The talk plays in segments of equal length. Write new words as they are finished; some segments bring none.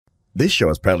This show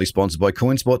is proudly sponsored by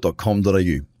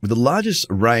coinspot.com.au, with the largest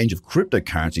range of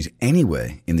cryptocurrencies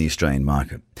anywhere in the Australian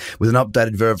market. With an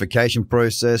updated verification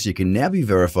process, you can now be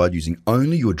verified using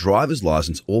only your driver's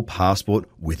license or passport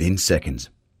within seconds.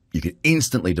 You can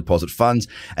instantly deposit funds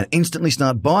and instantly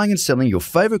start buying and selling your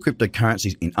favorite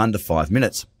cryptocurrencies in under 5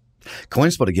 minutes.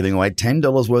 CoinSpot are giving away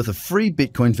 $10 worth of free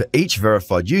Bitcoin for each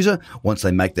verified user once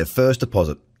they make their first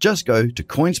deposit. Just go to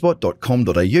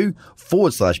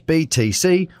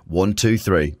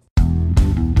coinspot.com.au/BTC123.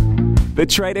 The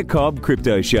Trader Cobb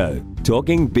Crypto Show,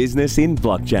 talking business in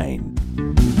blockchain.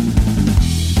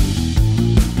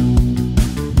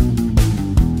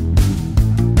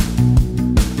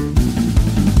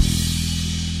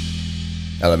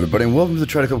 Hello everybody and welcome to the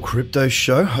Trader Cobb Crypto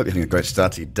Show. Hope you're having a great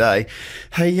start to your day.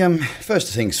 Hey,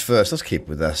 first things first, let's keep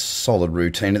with a solid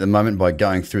routine at the moment by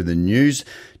going through the news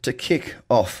to kick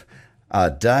off our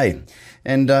day.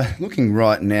 And looking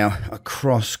right now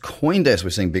across CoinDesk,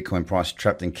 we're seeing Bitcoin price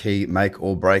trapped in key make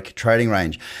or break trading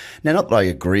range. Now, not that I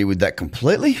agree with that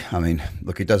completely. I mean,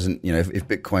 look, it doesn't, if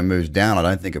Bitcoin moves down, I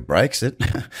don't think it breaks it.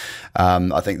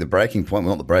 I think the breaking point,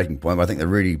 well, not the breaking point, but I think the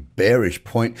really bearish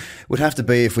point would have to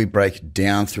be if we break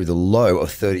down through the low of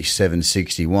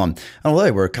 37.61. And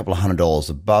although we're a couple of $100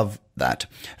 above that,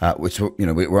 which,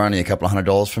 we're only a couple of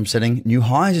 $100 from setting new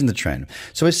highs in the trend.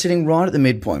 So we're sitting right at the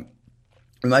midpoint.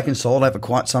 We may consolidate for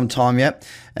quite some time yet,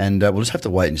 and we'll just have to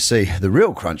wait and see. The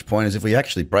real crunch point is if we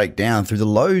actually break down through the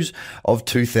lows of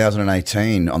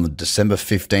 2018 on the December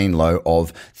 15 low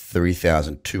of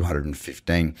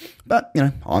 3,215. But,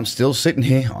 I'm still sitting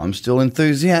here, I'm still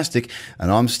enthusiastic,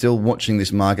 and I'm still watching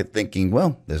this market thinking,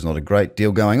 well, there's not a great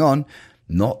deal going on.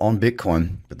 Not on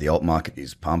Bitcoin, but the alt market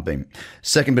is pumping.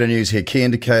 Second bit of news here, key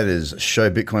indicators show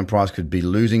Bitcoin price could be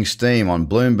losing steam on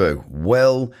Bloomberg.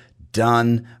 Well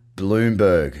done,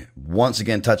 Bloomberg. Once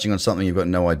again, touching on something you've got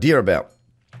no idea about.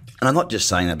 And I'm not just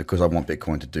saying that because I want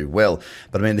Bitcoin to do well,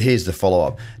 but here's the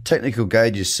follow-up. Technical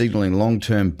gauges signaling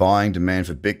long-term buying demand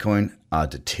for Bitcoin are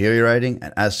deteriorating,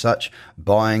 and as such,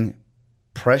 buying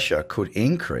pressure could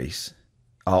increase.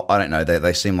 Oh, I don't know.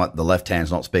 They seem like the left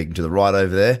hand's not speaking to the right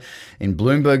over there in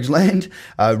Bloomberg's land.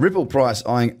 Ripple price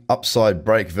eyeing upside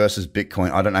break versus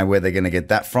Bitcoin. I don't know where they're going to get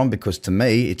that from because to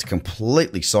me, it's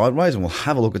completely sideways, and we'll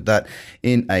have a look at that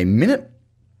in a minute.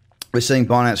 We're seeing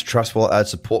Binance Trust Wallet add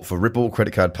support for Ripple,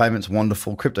 credit card payments,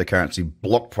 wonderful cryptocurrency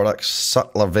block products.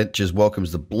 Sutler Ventures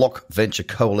welcomes the Block Venture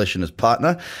Coalition as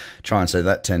partner. Try and say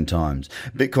that 10 times.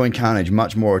 Bitcoin carnage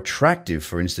much more attractive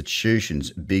for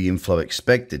institutions. Big inflow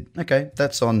expected. Okay,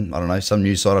 that's on, some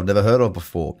news site I've never heard of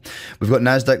before. We've got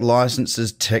NASDAQ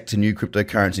licenses, tech to new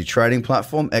cryptocurrency trading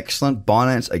platform. Excellent.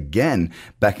 Binance, again,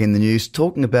 back in the news,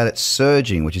 talking about it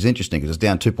surging, which is interesting because it's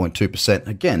down 2.2%.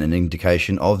 Again, an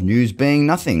indication of news being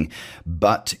nothing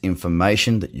but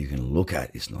information that you can look at.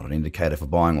 It's not an indicator for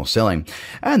buying or selling.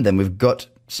 And then we've got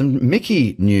some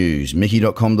Mickey news.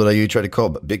 Mickey.com.au, Trader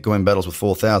Cobb, Bitcoin battles with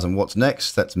 4,000. What's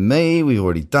next? That's me. We've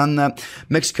already done that.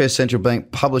 Mexico's central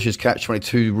bank publishes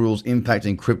Catch-22 rules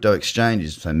impacting crypto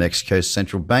exchanges. So Mexico's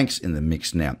central bank's in the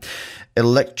mix now.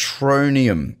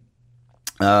 Electroneum.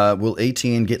 Will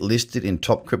ETN get listed in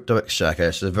top crypto exchange? Okay,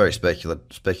 so a very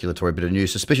speculatory bit of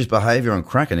news. Suspicious behavior on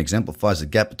Kraken exemplifies the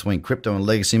gap between crypto and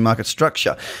legacy market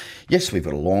structure. Yes, we've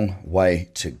got a long way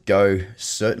to go,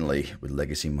 certainly with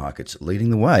legacy markets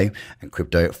leading the way and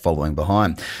crypto following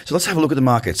behind. So let's have a look at the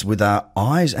markets with our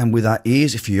eyes and with our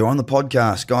ears. If you're on the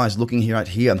podcast, guys, looking here,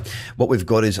 what we've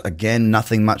got is, again,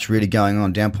 nothing much really going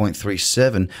on, down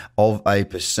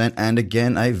 0.37%. And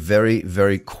again, a very,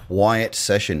 very quiet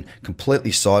session,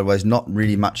 completely sideways, not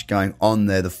really much going on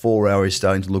there. The 4 hour is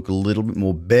starting to look a little bit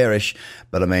more bearish,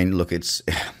 but look,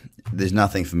 there's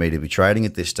nothing for me to be trading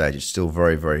at this stage. It's still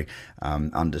very, very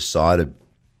undecided.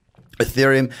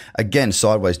 Ethereum, again,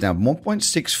 sideways down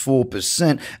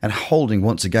 1.64% and holding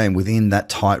once again within that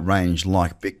tight range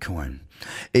like Bitcoin.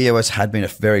 EOS had been a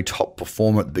very top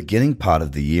performer at the beginning part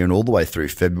of the year, and all the way through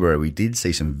February, we did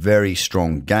see some very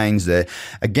strong gains there.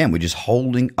 Again, we're just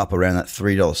holding up around that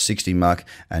 $3.60 mark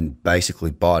and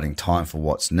basically biding time for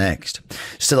what's next.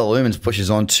 Stellar Lumens pushes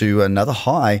on to another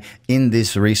high in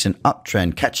this recent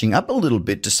uptrend, catching up a little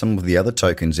bit to some of the other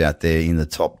tokens out there in the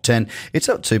top 10. It's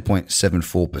up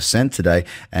 2.74% today,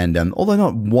 and although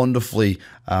not wonderfully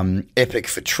epic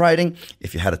for trading,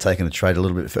 if you had taken a trade a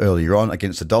little bit earlier on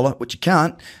against the dollar, which you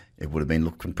can't, it would have been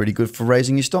looking pretty good for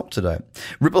raising your stop today.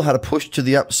 Ripple had a push to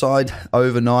the upside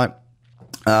overnight.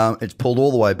 It's pulled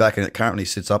all the way back and it currently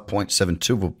sits up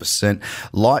 0.72%.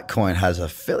 Litecoin has a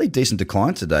fairly decent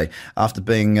decline today after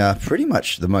being pretty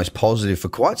much the most positive for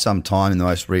quite some time in the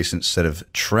most recent set of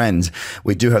trends.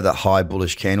 We do have that high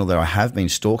bullish candle there. I have been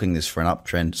stalking this for a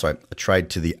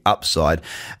trade to the upside.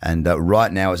 And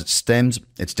right now as it stems,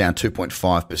 it's down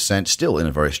 2.5%, still in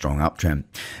a very strong uptrend.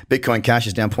 Bitcoin Cash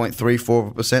is down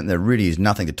 0.34%. There really is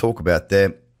nothing to talk about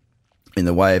there in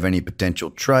the way of any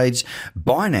potential trades.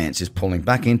 Binance is pulling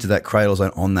back into that cradle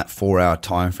zone on that 4-hour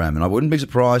time frame, and I wouldn't be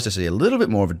surprised to see a little bit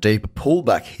more of a deeper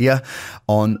pullback here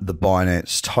on the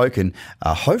Binance token.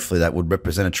 Hopefully that would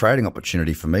represent a trading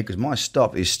opportunity for me because my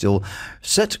stop is still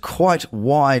set quite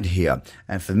wide here,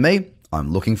 and for me,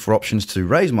 I'm looking for options to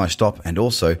raise my stop and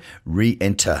also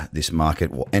re-enter this market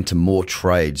or enter more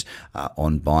trades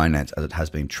on Binance as it has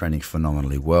been trending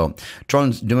phenomenally well.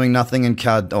 Tron's doing nothing and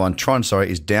Tron is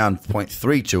down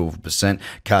 0.32%.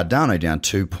 Cardano down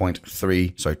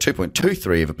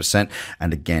 2.23%,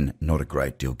 and again, not a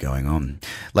great deal going on.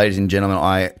 Ladies and gentlemen,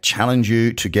 I challenge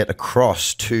you to get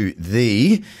across to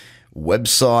the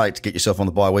website, get yourself on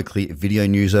the bi-weekly video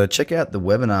newsletter, check out the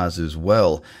webinars as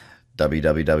well.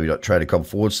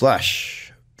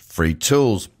 www.tradercobb.com/free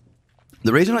tools.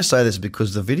 The reason I say this is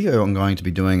because the video I'm going to be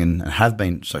doing and have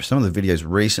been, so some of the videos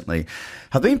recently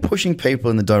have been pushing people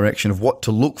in the direction of what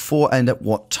to look for and at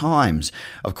what times.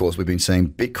 Of course, we've been seeing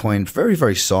Bitcoin very,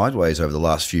 very sideways over the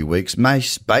last few weeks,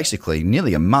 basically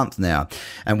nearly a month now.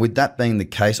 And with that being the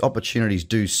case, opportunities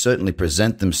do certainly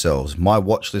present themselves. My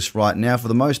watch list right now, for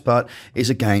the most part,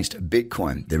 is against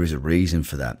Bitcoin. There is a reason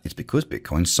for that. It's because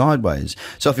Bitcoin's sideways.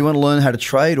 So if you want to learn how to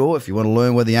trade or if you want to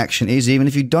learn where the action is, even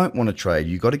if you don't want to trade,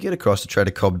 you've got to get across to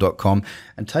tradercobb.com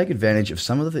and take advantage of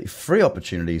some of the free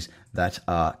opportunities that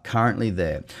are currently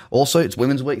there. Also, it's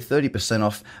Women's Week, 30%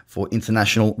 off for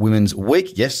International Women's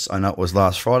Week. Yes, I know it was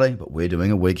last Friday, but we're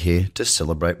doing a week here to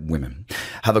celebrate women.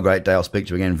 Have a great day. I'll speak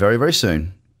to you again very, very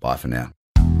soon. Bye for now.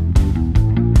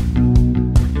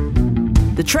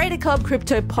 The Trader Cobb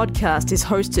Crypto Podcast is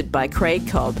hosted by Craig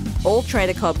Cobb. All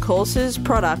Trader Cobb courses,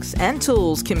 products, and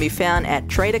tools can be found at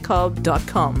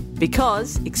tradercobb.com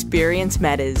because experience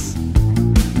matters.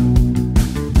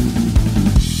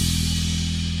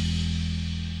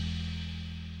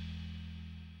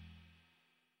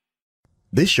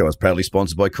 This show is proudly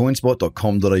sponsored by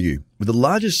coinspot.com.au, with the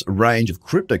largest range of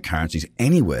cryptocurrencies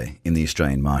anywhere in the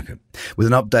Australian market. With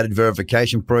an updated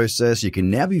verification process, you can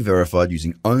now be verified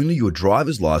using only your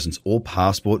driver's license or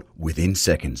passport within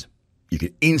seconds. You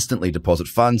can instantly deposit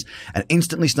funds and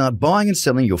instantly start buying and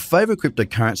selling your favorite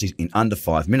cryptocurrencies in under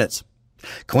 5 minutes.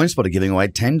 CoinSpot are giving away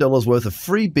 $10 worth of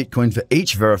free Bitcoin for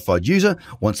each verified user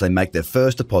once they make their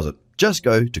first deposit. Just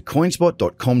go to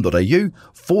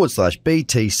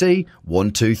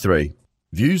coinspot.com.au/BTC123.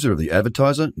 Views are of the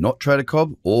advertiser, not Trader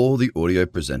Cobb or the audio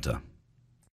presenter.